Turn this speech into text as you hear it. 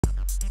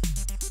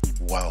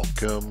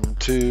Welcome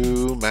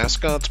to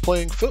Mascots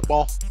Playing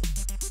Football.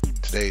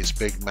 Today's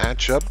big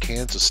matchup,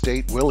 Kansas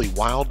State Willie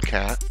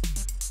Wildcat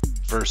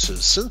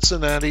versus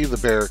Cincinnati the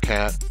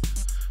Bearcat.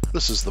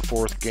 This is the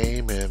fourth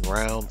game in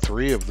round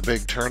 3 of the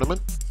big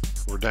tournament.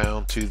 We're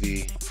down to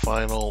the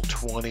final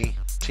 20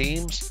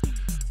 teams.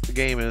 The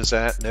game is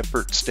at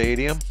Nippert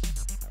Stadium.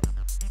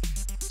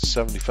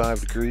 75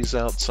 degrees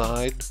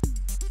outside.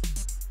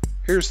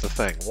 Here's the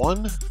thing,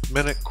 1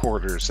 minute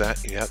quarters.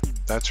 Yep,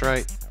 that's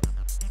right.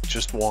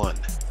 Just one.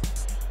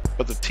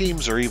 But the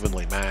teams are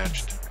evenly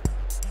matched.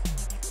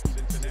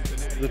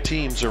 The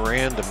teams are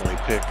randomly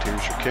picked.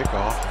 Here's your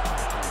kickoff.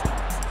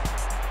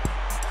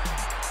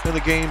 And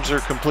the games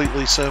are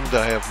completely simmed.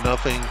 I have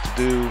nothing to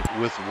do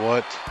with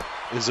what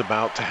is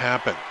about to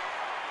happen.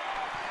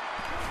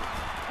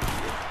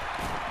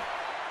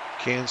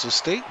 Kansas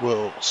State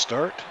will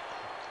start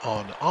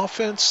on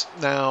offense.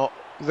 Now,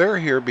 they're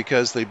here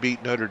because they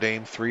beat Notre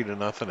Dame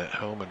 3-0 at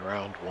home in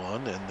round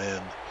 1 and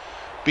then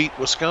beat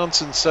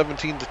Wisconsin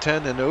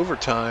 17-10 in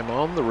overtime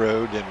on the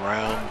road in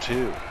round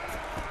 2.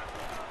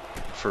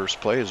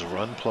 First play is a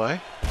run play.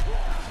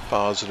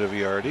 Positive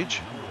yardage.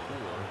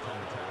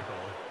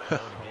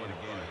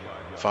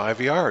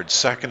 5 yards,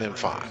 2nd and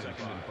 5.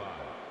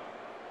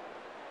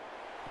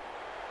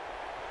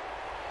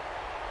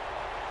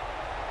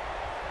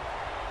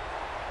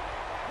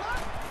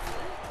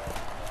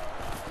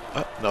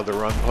 Another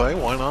run play,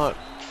 why not?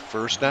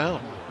 First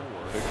down.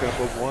 Pickup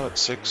of what,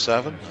 6,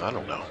 7? I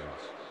don't know.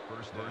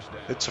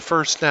 It's a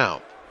first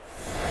down.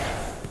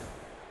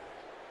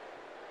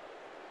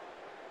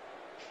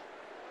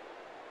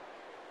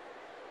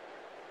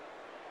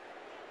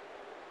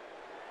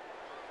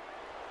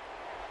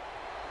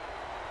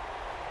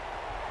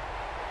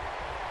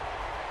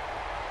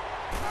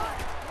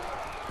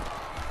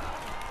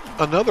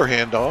 Another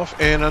handoff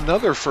and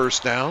another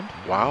first down.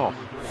 Wow.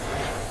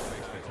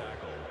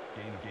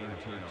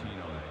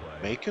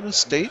 Making a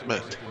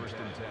statement.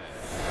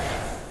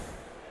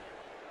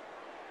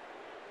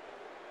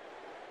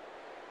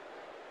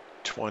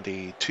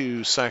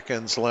 "22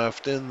 seconds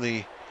left in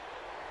the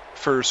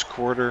first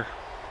quarter.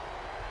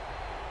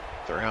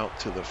 They're out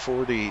to the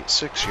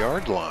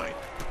 46-yard line.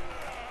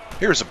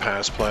 Here's a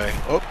pass play.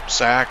 Oh,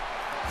 sack.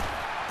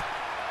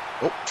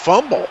 Oh,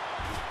 fumble.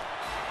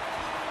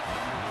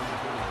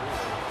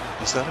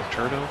 Is that a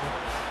turnover?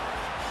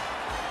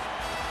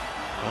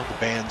 Well, the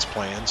band's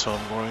playing, so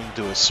I'm going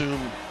to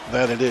assume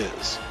that it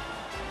is.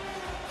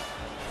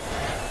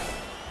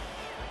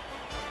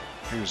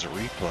 Here's a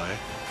replay.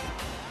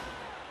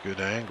 Good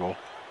angle.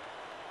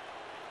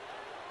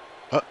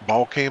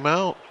 Ball came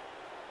out.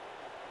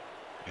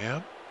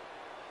 Yep.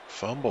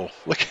 Fumble.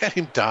 Look at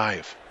him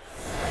dive.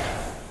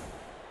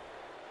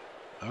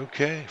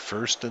 Okay,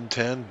 1st and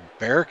 10.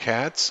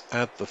 Bearcats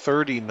at the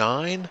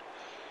 39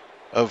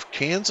 of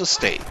Kansas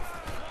State.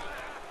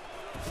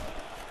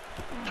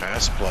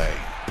 Pass play.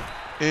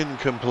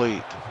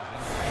 Incomplete.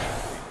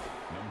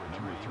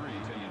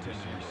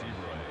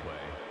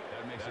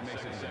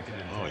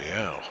 Oh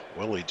yeah,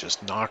 Willie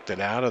just knocked it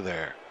out of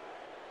there.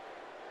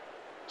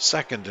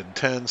 2nd and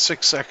 10,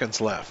 6 seconds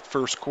left,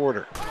 first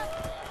quarter.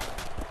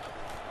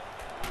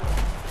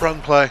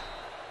 Run play.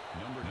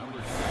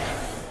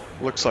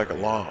 Looks like a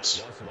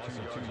loss.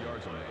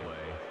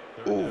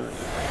 Ooh.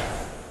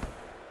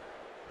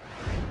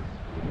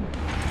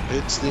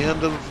 It's the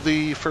end of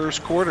the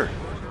first quarter.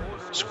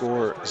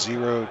 Score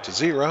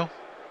 0-0.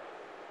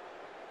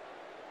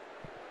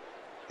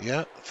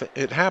 Yeah,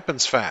 it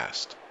happens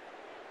fast.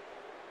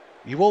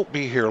 You won't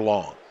be here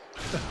long.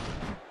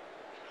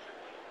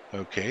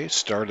 Okay,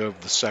 start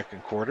of the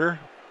second quarter.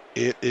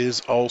 It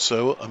is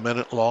also a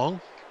minute long.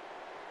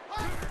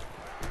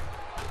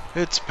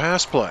 It's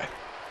pass play.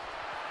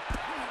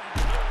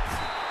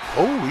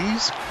 Oh,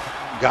 he's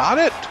got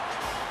it.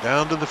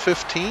 Down to the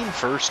 15,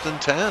 1st and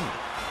 10.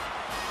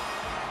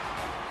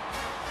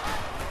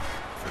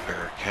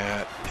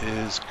 Bearcat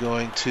is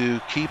going to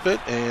keep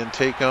it and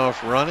take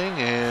off running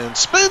and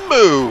spin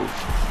move.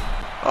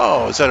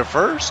 Oh, is that a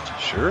first?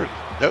 Sure.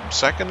 Nope,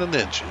 2nd and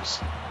inches.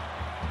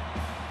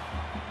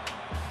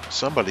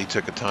 Somebody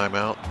took a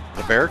timeout.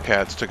 The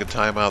Bearcats took a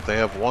timeout. They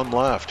have 1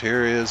 left.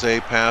 Here is a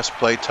pass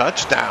play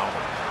touchdown.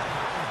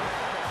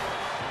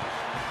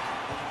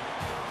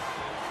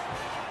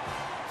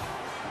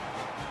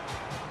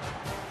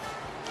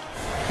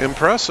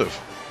 Impressive.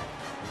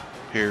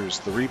 Here's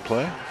the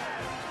replay.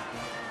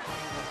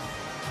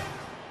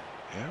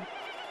 Yeah.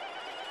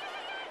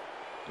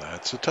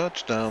 That's a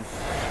touchdown.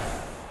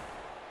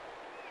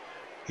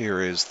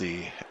 Here is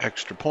the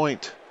extra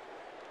point.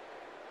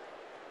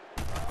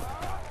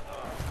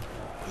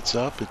 It's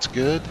up, it's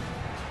good.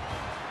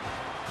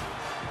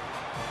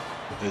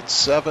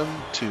 It's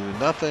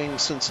 7-0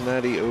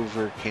 Cincinnati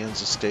over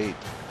Kansas State.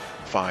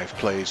 5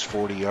 plays,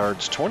 40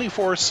 yards,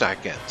 24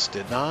 seconds.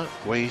 Did not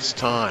waste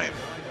time.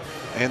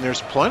 And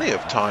there's plenty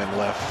of time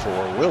left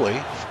for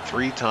Willie.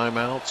 3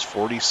 timeouts,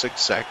 46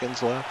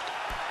 seconds left.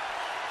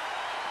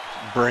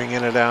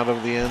 Bringing it out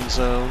of the end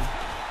zone.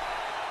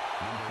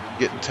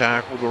 Getting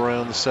tackled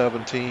around the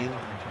 17.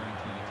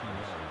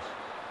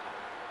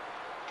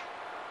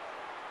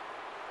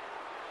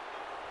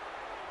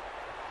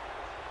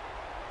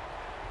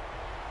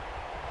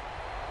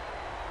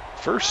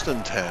 First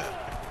and 10.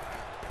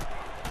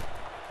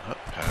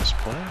 Pass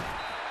play.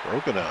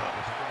 Broken up.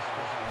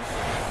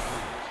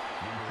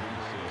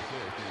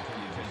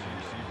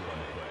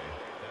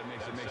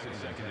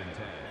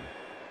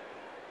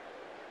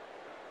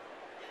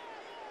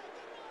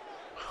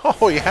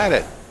 Oh, he had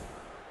it.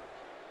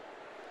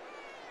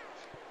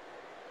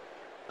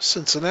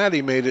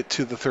 Cincinnati made it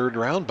to the third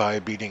round by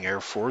beating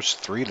Air Force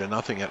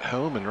 3-0 at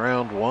home in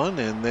round one,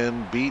 and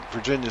then beat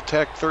Virginia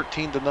Tech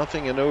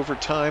 13-0 in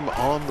overtime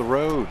on the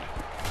road.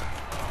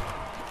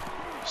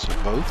 So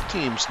both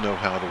teams know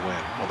how to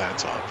win. Well,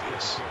 that's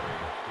obvious.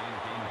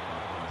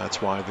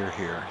 That's why they're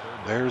here.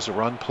 There's a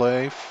run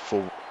play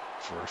for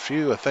a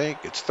few, I think.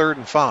 It's 3rd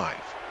and 5.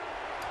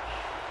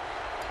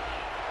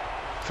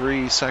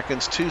 3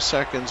 seconds, 2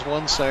 seconds,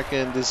 1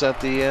 second is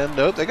at the end.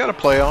 Nope, they got to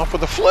play off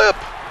with a flip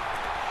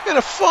and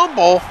a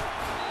fumble.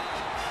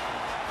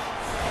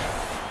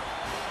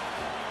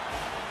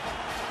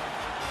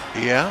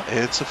 Yeah,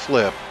 it's a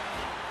flip.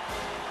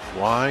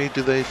 Why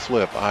do they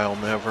flip? I'll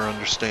never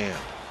understand.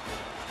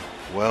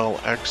 Well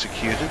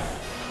executed.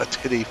 But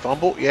did he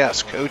fumble?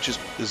 Yes, coach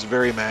is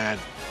very mad.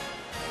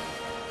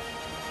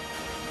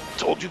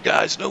 Told you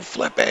guys, no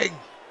flipping.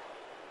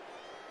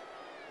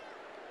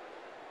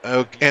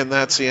 Okay, and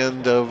that's the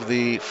end of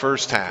the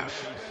first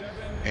half.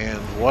 And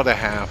what a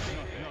half.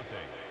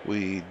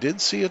 We did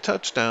see a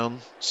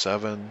touchdown,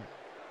 7-0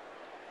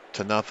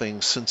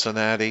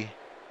 Cincinnati.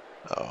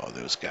 Oh,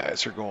 those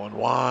guys are going,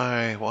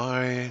 why?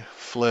 Why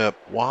flip?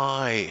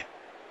 Why?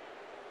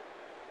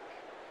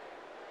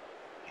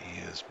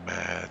 He is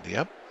mad.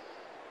 Yep.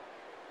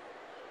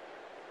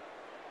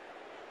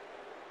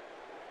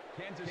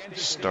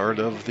 Start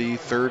of the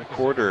third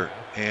quarter.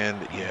 And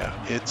yeah,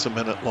 it's a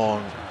minute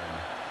long.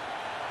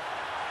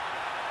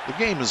 The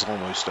game is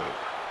almost over.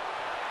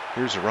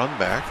 Here's a run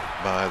back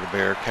by the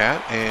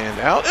Bearcat and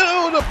out.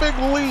 Oh, and a big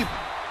leap.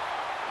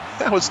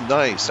 That was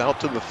nice.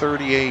 Out to the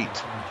 38.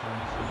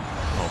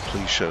 Oh,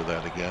 please show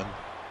that again.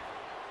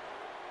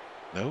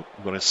 Nope.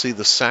 I'm going to see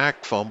the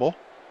sack fumble.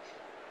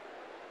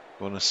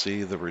 Going to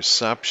see the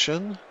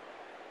reception.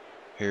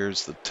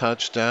 Here's the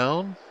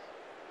touchdown.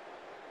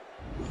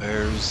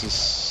 There's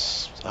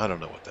this. I don't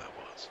know what that was.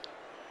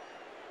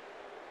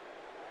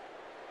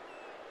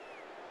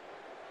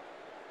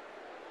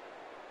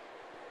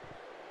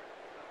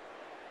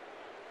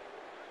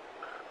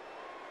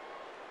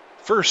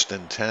 First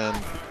and 10.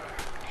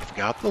 You've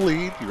got the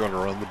lead. You're going to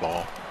run the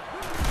ball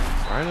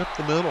right up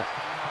the middle.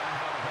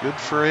 Good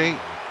for 8.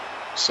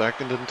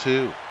 2nd and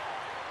 2.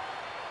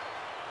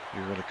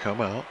 You're going to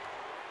come out.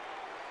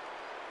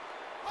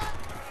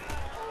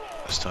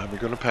 This time you're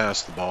going to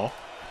pass the ball.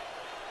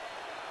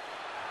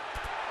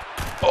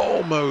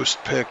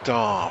 Almost picked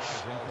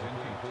off.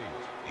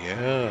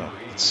 Yeah,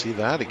 let's see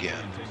that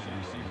again.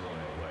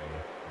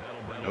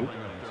 Nope.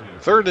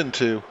 3rd and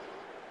 2.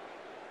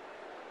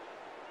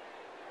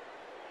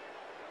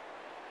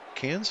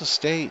 Kansas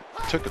State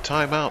took a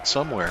timeout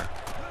somewhere.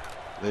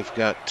 They've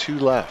got 2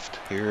 left.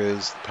 Here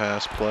is the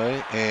pass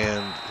play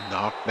and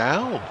knocked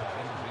down.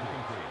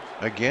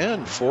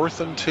 Again, 4th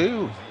and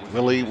 2.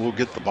 Willie will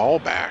get the ball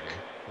back.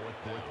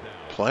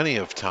 Plenty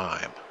of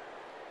time.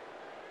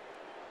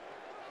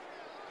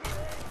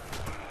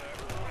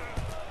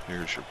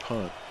 Here's your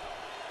punt.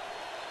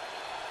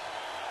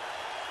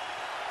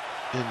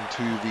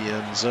 Into the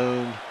end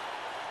zone.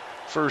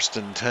 1st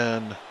and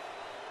 10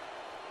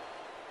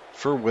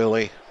 for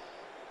Willie.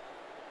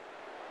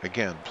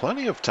 Again,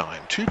 plenty of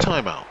time. 2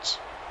 timeouts.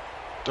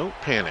 Don't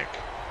panic.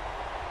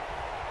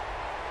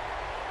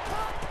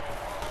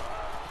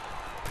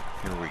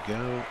 Here we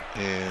go.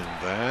 And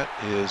that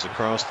is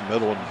across the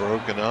middle and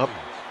broken up.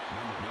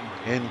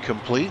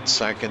 Incomplete.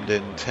 2nd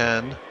and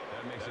 10.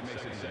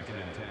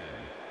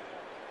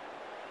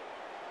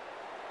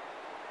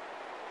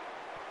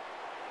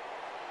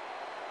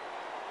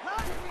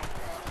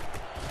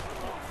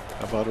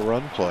 How about a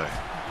run play?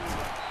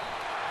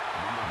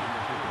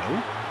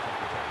 Nope.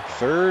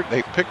 3rd,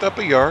 they picked up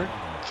a yard.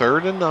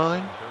 3rd and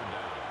 9.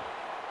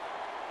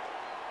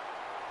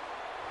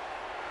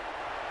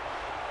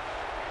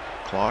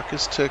 Clock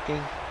is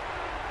ticking.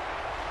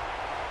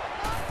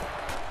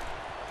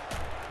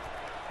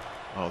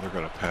 Oh, they're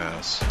going to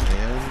pass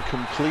and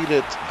complete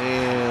it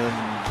and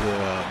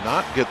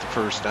not get the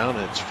first down.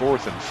 It's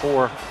 4th and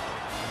 4.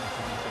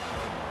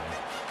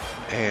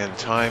 And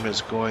time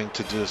is going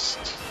to just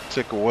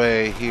tick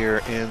away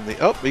here in the...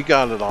 Oh, we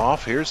got it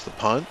off. Here's the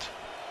punt.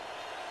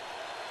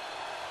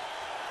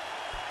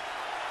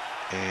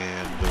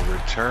 And the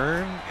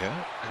return,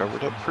 yeah,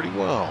 covered up pretty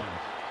well.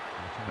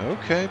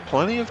 Okay,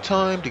 plenty of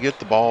time to get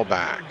the ball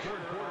back.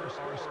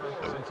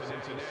 Nope,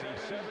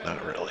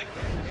 not really.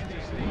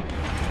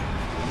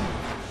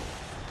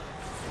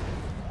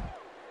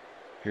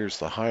 Here's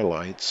the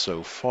highlights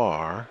so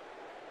far.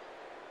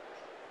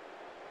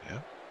 Yeah.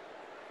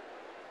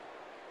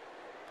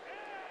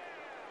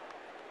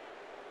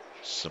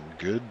 Some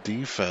good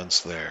defense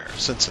there.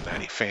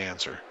 Cincinnati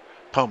fans are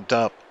pumped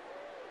up.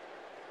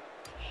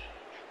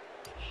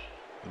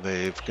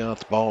 They've got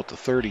the ball at the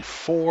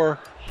 34.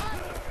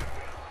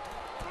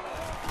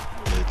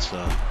 It's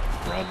a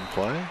run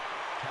play.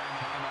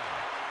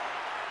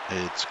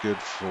 It's good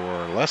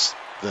for less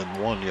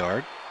than 1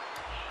 yard.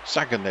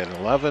 2nd and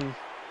 11.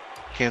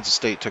 Kansas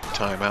State took a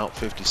timeout.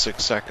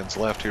 56 seconds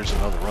left. Here's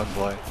another run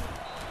play.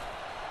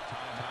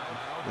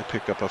 They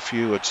pick up a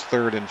few. It's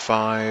 3rd and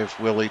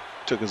 5. Willie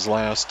took his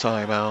last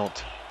timeout.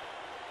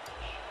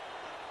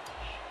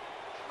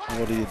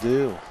 What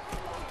do?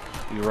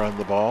 You run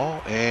the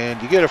ball,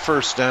 and you get a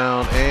first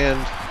down, and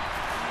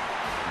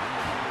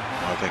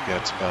I think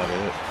that's about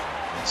it.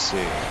 Let's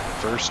see.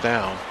 First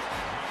down.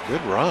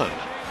 Good run.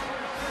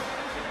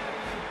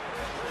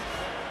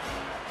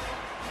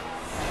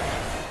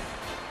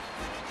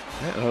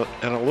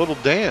 And a little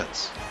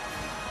dance.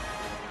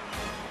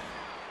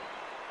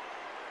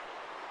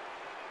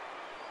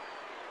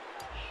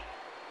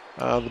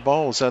 The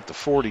ball is at the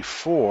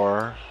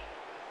 44.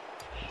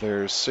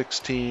 There's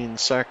 16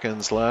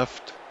 seconds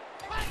left.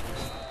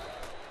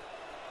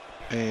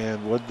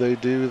 And what'd they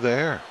do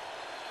there?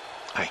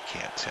 I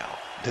can't tell.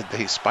 Did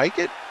they spike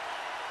it?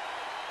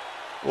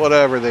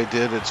 Whatever they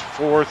did, it's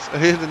 4th.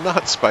 They did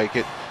not spike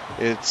it.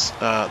 It's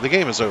the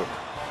game is over.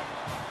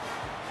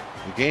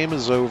 The game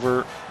is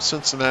over.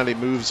 Cincinnati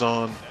moves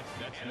on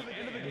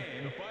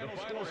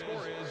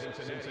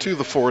to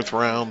the 4th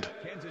round.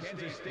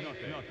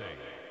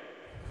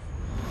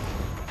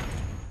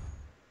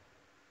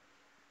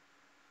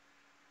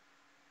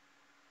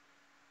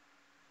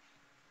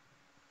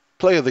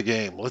 Play of the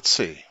game. Let's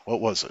see.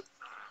 What was it?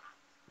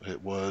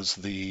 It was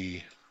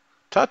the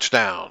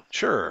touchdown.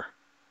 Sure.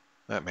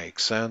 That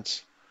makes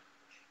sense.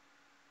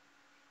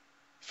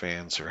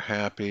 Fans are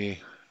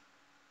happy.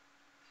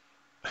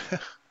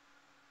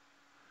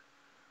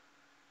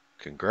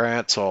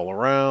 Congrats all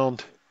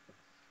around.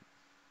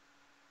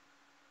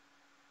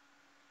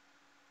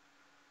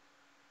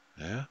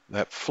 Yeah,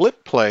 that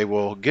flip play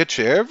will get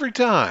you every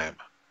time.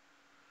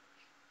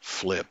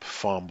 Flip,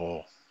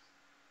 fumble.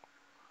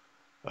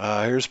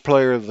 Here's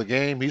player of the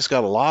game. He's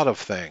got a lot of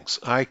things.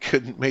 I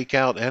couldn't make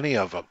out any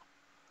of them.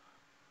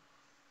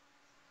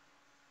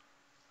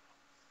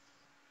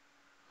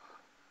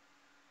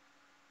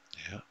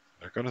 Yeah,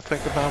 they're going to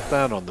think about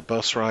that on the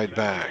bus ride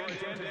back.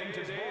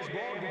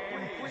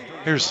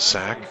 Here's a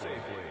sack.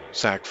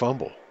 Sack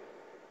fumble.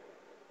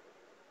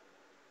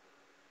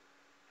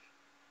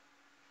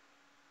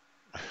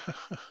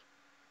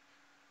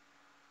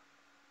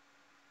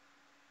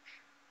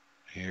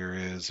 Here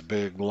is a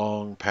big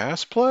long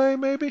pass play,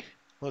 maybe?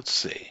 Let's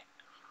see.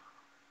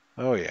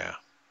 Oh, yeah.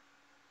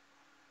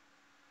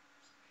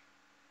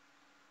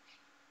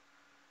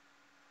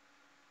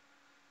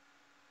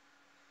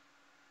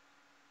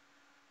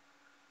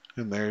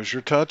 And there's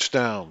your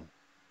touchdown.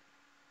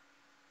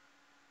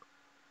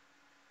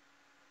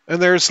 And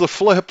there's the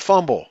flip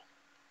fumble.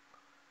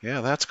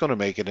 Yeah, that's going to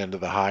make it into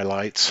the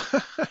highlights.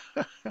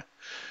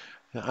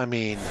 I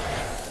mean,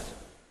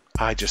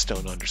 I just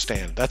don't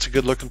understand. That's a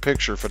good-looking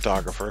picture,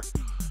 photographer.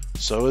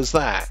 So is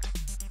that.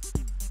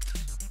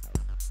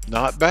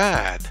 Not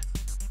bad.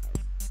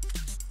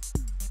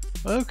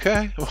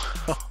 Okay.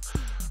 Well,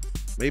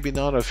 maybe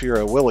not if you're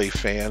a Willie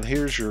fan.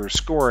 Here's your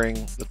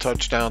scoring. The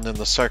touchdown in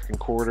the 2nd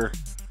quarter.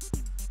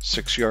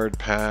 6-yard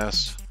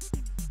pass.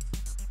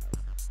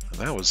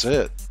 And that was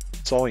it.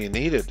 That's all you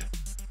needed.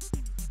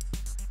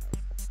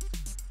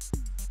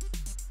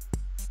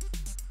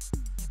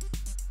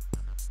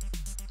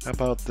 How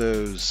about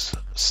those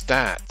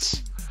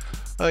stats?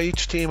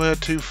 Each team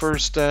had 2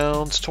 first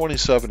downs,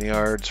 27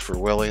 yards for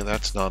Willie.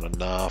 That's not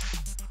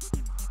enough.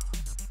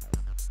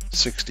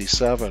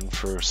 67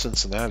 for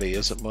Cincinnati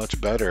isn't much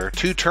better.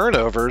 2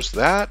 turnovers,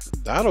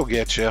 that'll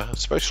get you,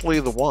 especially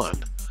the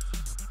one.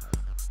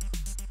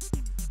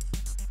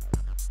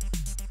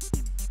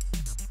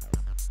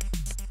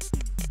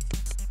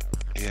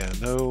 Yeah,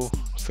 no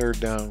 3rd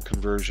down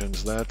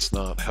conversions. That's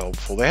not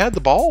helpful. They had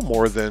the ball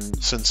more than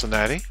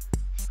Cincinnati.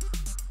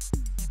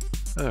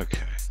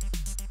 Okay.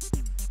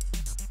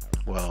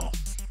 Well,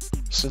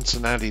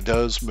 Cincinnati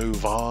does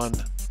move on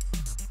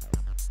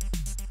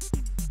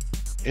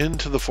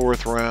into the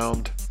 4th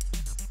round.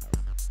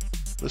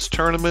 This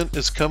tournament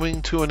is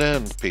coming to an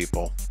end,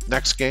 people.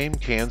 Next game,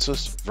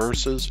 Kansas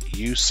versus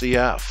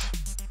UCF.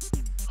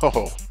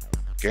 Oh,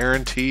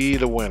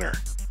 guaranteed a winner.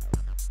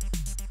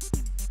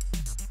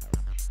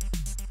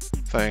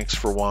 Thanks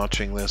for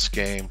watching this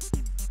game.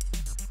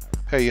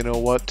 Hey, you know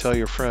what? Tell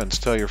your friends,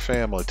 tell your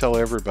family, tell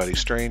everybody,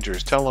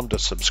 strangers, tell them to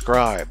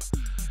subscribe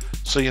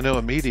so you know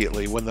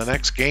immediately when the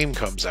next game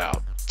comes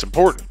out. It's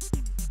important.